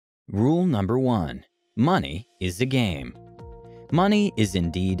Rule number 1. Money is a game. Money is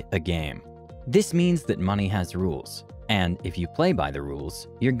indeed a game. This means that money has rules, and if you play by the rules,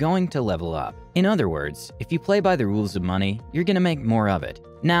 you're going to level up. In other words, if you play by the rules of money, you're gonna make more of it.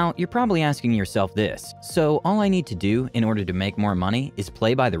 Now, you're probably asking yourself this, so all I need to do in order to make more money is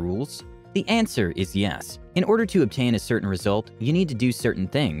play by the rules? The answer is yes. In order to obtain a certain result, you need to do certain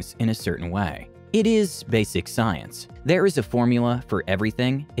things in a certain way. It is basic science. There is a formula for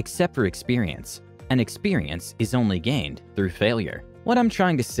everything except for experience, and experience is only gained through failure. What I'm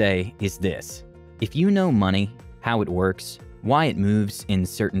trying to say is this: if you know money, how it works, why it moves in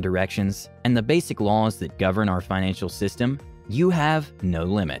certain directions, and the basic laws that govern our financial system, you have no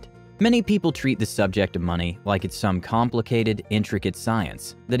limit. Many people treat the subject of money like it's some complicated, intricate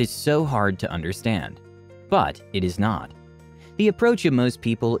science that is so hard to understand. But it is not. The approach of most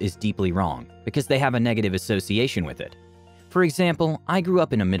people is deeply wrong because they have a negative association with it. For example, I grew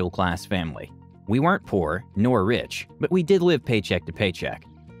up in a middle-class family. We weren't poor nor rich, but we did live paycheck to paycheck.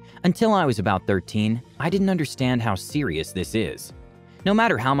 Until I was about 13, I didn't understand how serious this is. No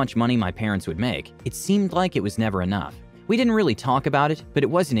matter how much money my parents would make, it seemed like it was never enough. We didn't really talk about it, but it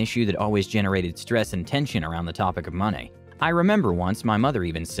was an issue that always generated stress and tension around the topic of money. I remember once my mother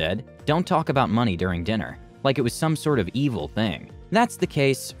even said, "Don't talk about money during dinner," like it was some sort of evil thing. That's the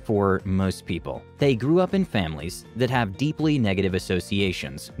case for most people. They grew up in families that have deeply negative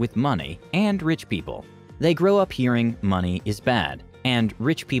associations with money and rich people. They grow up hearing money is bad, and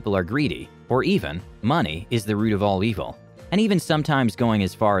rich people are greedy, or even money is the root of all evil, and even sometimes going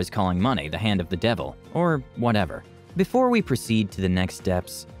as far as calling money the hand of the devil, or whatever. Before we proceed to the next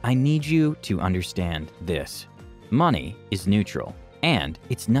steps, I need you to understand this. Money is neutral, and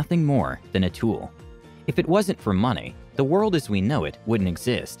it's nothing more than a tool. If it wasn't for money, the world as we know it wouldn't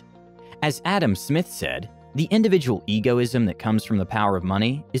exist. As Adam Smith said, the individual egoism that comes from the power of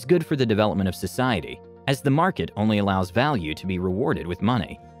money is good for the development of society, as the market only allows value to be rewarded with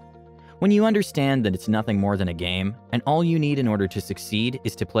money. When you understand that it's nothing more than a game, and all you need in order to succeed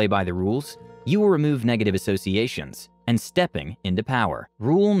is to play by the rules, you will remove negative associations and stepping into power.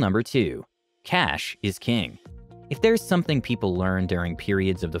 Rule number 2. Cash is king. If there's something people learn during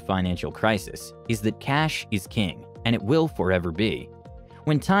periods of the financial crisis, is that cash is king, and it will forever be.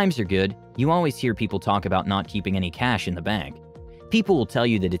 When times are good, you always hear people talk about not keeping any cash in the bank. People will tell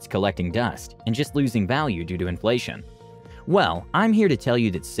you that it's collecting dust and just losing value due to inflation. Well, I'm here to tell you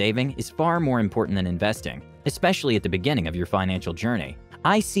that saving is far more important than investing, especially at the beginning of your financial journey.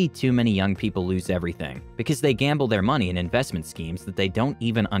 I see too many young people lose everything because they gamble their money in investment schemes that they don't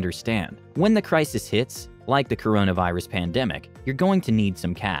even understand. When the crisis hits, like the coronavirus pandemic, you're going to need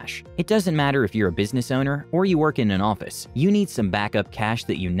some cash. It doesn't matter if you're a business owner or you work in an office, you need some backup cash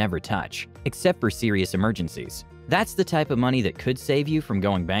that you never touch, except for serious emergencies. That's the type of money that could save you from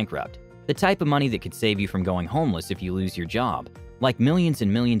going bankrupt. The type of money that could save you from going homeless if you lose your job, like millions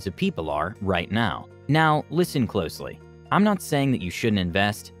and millions of people are right now. Now, listen closely. I'm not saying that you shouldn't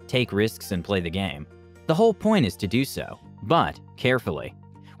invest, take risks, and play the game. The whole point is to do so, but carefully.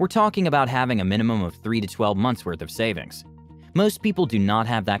 We're talking about having a minimum of 3 to 12 months worth of savings. Most people do not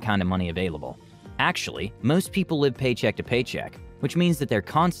have that kind of money available. Actually, most people live paycheck to paycheck, which means that they're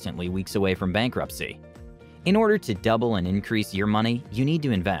constantly weeks away from bankruptcy. In order to double and increase your money, you need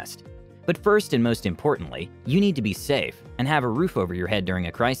to invest. But first and most importantly, you need to be safe and have a roof over your head during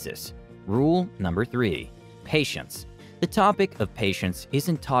a crisis. Rule number 3. Patience. The topic of patience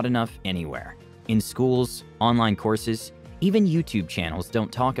isn't taught enough anywhere. In schools, online courses, even YouTube channels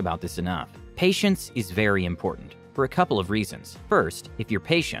don't talk about this enough. Patience is very important for a couple of reasons. First, if you're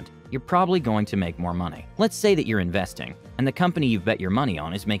patient, you're probably going to make more money. Let's say that you're investing, and the company you've bet your money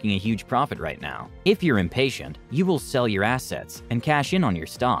on is making a huge profit right now. If you're impatient, you will sell your assets and cash in on your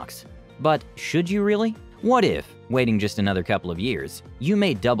stocks. But should you really? What if, waiting just another couple of years, you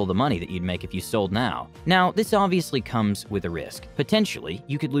made double the money that you'd make if you sold now? Now, this obviously comes with a risk. Potentially,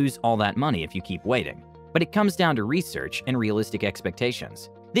 you could lose all that money if you keep waiting. But it comes down to research and realistic expectations.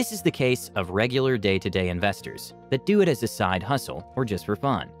 This is the case of regular day-to-day investors that do it as a side hustle or just for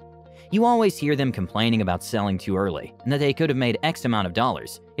fun. You always hear them complaining about selling too early and that they could have made X amount of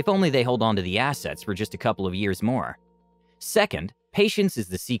dollars if only they hold on to the assets for just a couple of years more. Second, patience is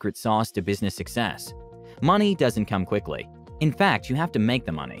the secret sauce to business success. Money doesn't come quickly. In fact, you have to make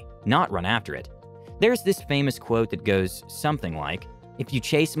the money, not run after it. There's this famous quote that goes something like, "If you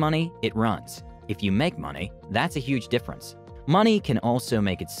chase money, it runs. If you make money, that's a huge difference." Money can also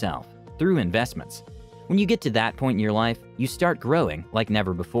make itself through investments. When you get to that point in your life, you start growing like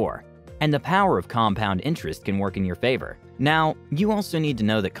never before. And the power of compound interest can work in your favor. Now, you also need to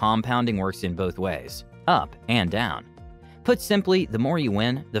know that compounding works in both ways, up and down. Put simply, the more you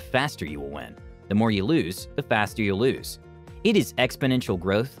win, the faster you will win. The more you lose, the faster you'll lose. It is exponential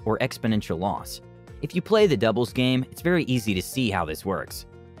growth or exponential loss. If you play the doubles game, it's very easy to see how this works.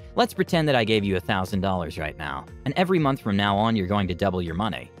 Let's pretend that I gave you $1,000 right now, and every month from now on, you're going to double your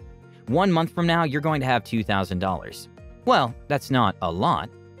money. 1 month from now, you're going to have $2,000. Well, that's not a lot,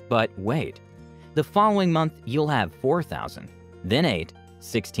 but wait. The following month, you'll have $4,000, then $8,000,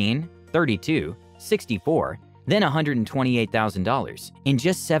 $16,000, $32,000, $64,000, then $128,000. In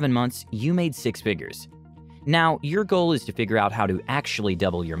just 7 months, you made 6 figures. Now, your goal is to figure out how to actually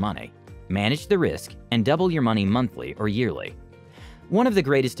double your money, manage the risk, and double your money monthly or yearly. One of the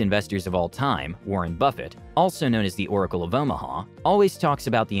greatest investors of all time, Warren Buffett, also known as the Oracle of Omaha, always talks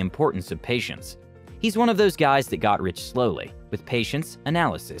about the importance of patience. He's one of those guys that got rich slowly, with patience,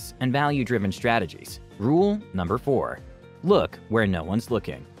 analysis, and value-driven strategies. Rule number 4, look where no one's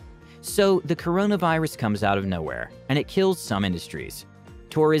looking. So the coronavirus comes out of nowhere, and it kills some industries.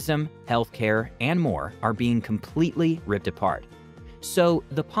 Tourism, healthcare, and more are being completely ripped apart. So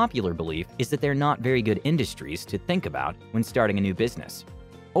the popular belief is that they're not very good industries to think about when starting a new business.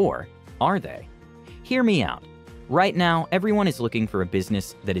 Or are they? Hear me out. Right now, everyone is looking for a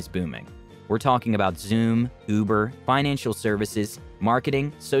business that is booming. We're talking about Zoom, Uber, financial services,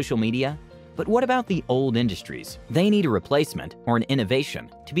 marketing, social media. But what about the old industries? They need a replacement or an innovation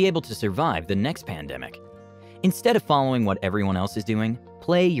to be able to survive the next pandemic. Instead of following what everyone else is doing,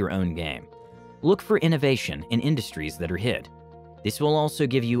 play your own game. Look for innovation in industries that are hit. This will also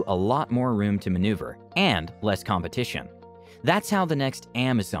give you a lot more room to maneuver and less competition. That's how the next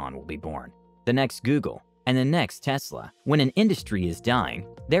Amazon will be born, the next Google, and the next Tesla. When an industry is dying,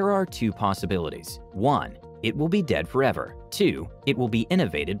 there are 2 possibilities. 1, it will be dead forever. 2, it will be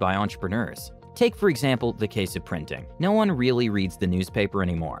innovated by entrepreneurs. Take, for example, the case of printing. No one really reads the newspaper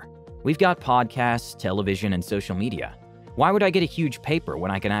anymore. We've got podcasts, television, and social media. Why would I get a huge paper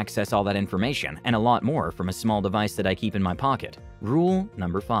when I can access all that information and a lot more from a small device that I keep in my pocket? Rule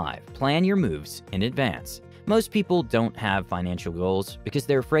number 5, plan your moves in advance. Most people don't have financial goals because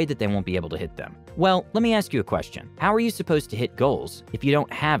they're afraid that they won't be able to hit them. Well, let me ask you a question. How are you supposed to hit goals if you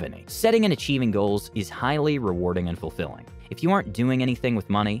don't have any? Setting and achieving goals is highly rewarding and fulfilling. If you aren't doing anything with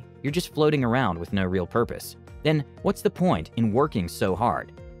money, you're just floating around with no real purpose. Then what's the point in working so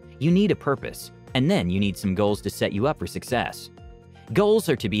hard? You need a purpose. And then you need some goals to set you up for success. Goals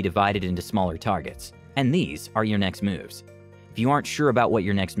are to be divided into smaller targets, and these are your next moves. If you aren't sure about what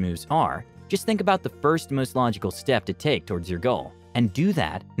your next moves are, just think about the first most logical step to take towards your goal, and do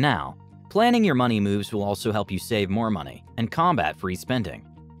that now. Planning your money moves will also help you save more money and combat free spending.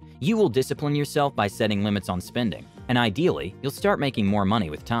 You will discipline yourself by setting limits on spending, and ideally, you'll start making more money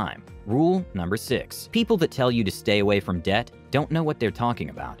with time. Rule number 6, people that tell you to stay away from debt don't know what they're talking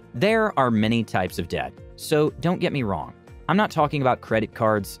about. There are many types of debt, so don't get me wrong. I'm not talking about credit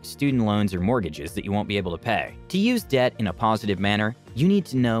cards, student loans, or mortgages that you won't be able to pay. To use debt in a positive manner, you need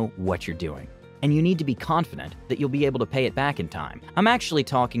to know what you're doing, and you need to be confident that you'll be able to pay it back in time. I'm actually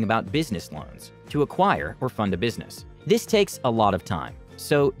talking about business loans to acquire or fund a business. This takes a lot of time,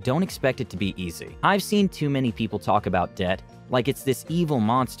 so don't expect it to be easy. I've seen too many people talk about debt like it's this evil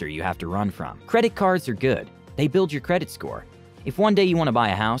monster you have to run from. Credit cards are good. They build your credit score. If one day you want to buy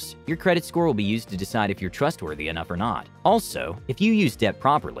a house, your credit score will be used to decide if you're trustworthy enough or not. Also, if you use debt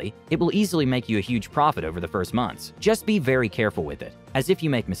properly, it will easily make you a huge profit over the first months. Just be very careful with it, as if you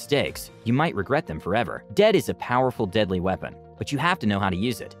make mistakes, you might regret them forever. Debt is a powerful, deadly weapon, but you have to know how to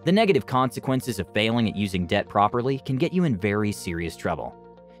use it. The negative consequences of failing at using debt properly can get you in very serious trouble.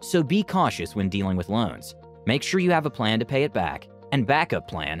 So be cautious when dealing with loans. Make sure you have a plan to pay it back, and backup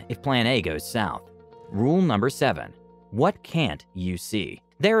plan if plan A goes south. Rule number 7, what can't you see?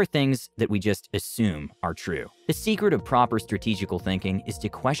 There are things that we just assume are true. The secret of proper strategical thinking is to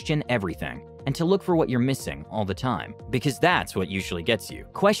question everything and to look for what you're missing all the time, because that's what usually gets you.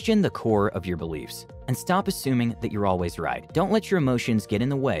 Question the core of your beliefs and stop assuming that you're always right. Don't let your emotions get in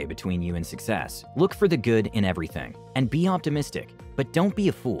the way between you and success. Look for the good in everything and be optimistic, but don't be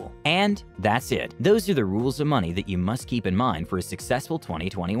a fool. And that's it. Those are the rules of money that you must keep in mind for a successful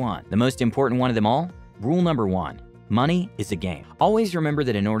 2021. The most important one of them all, rule number 1. Money is a game. Always remember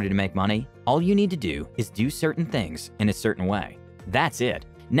that in order to make money, all you need to do is do certain things in a certain way. That's it.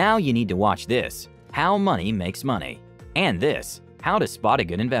 Now you need to watch this, How Money Makes Money, and this, How to Spot a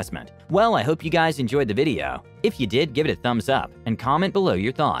Good Investment. Well, I hope you guys enjoyed the video. If you did, give it a thumbs up and comment below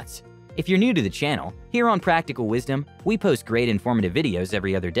your thoughts. If you're new to the channel, here on Practical Wisdom, we post great informative videos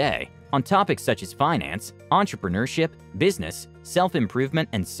every other day on topics such as finance, entrepreneurship, business, self-improvement,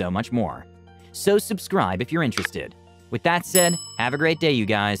 and so much more. So subscribe if you're interested. With that said, have a great day, you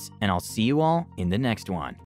guys, and I'll see you all in the next one.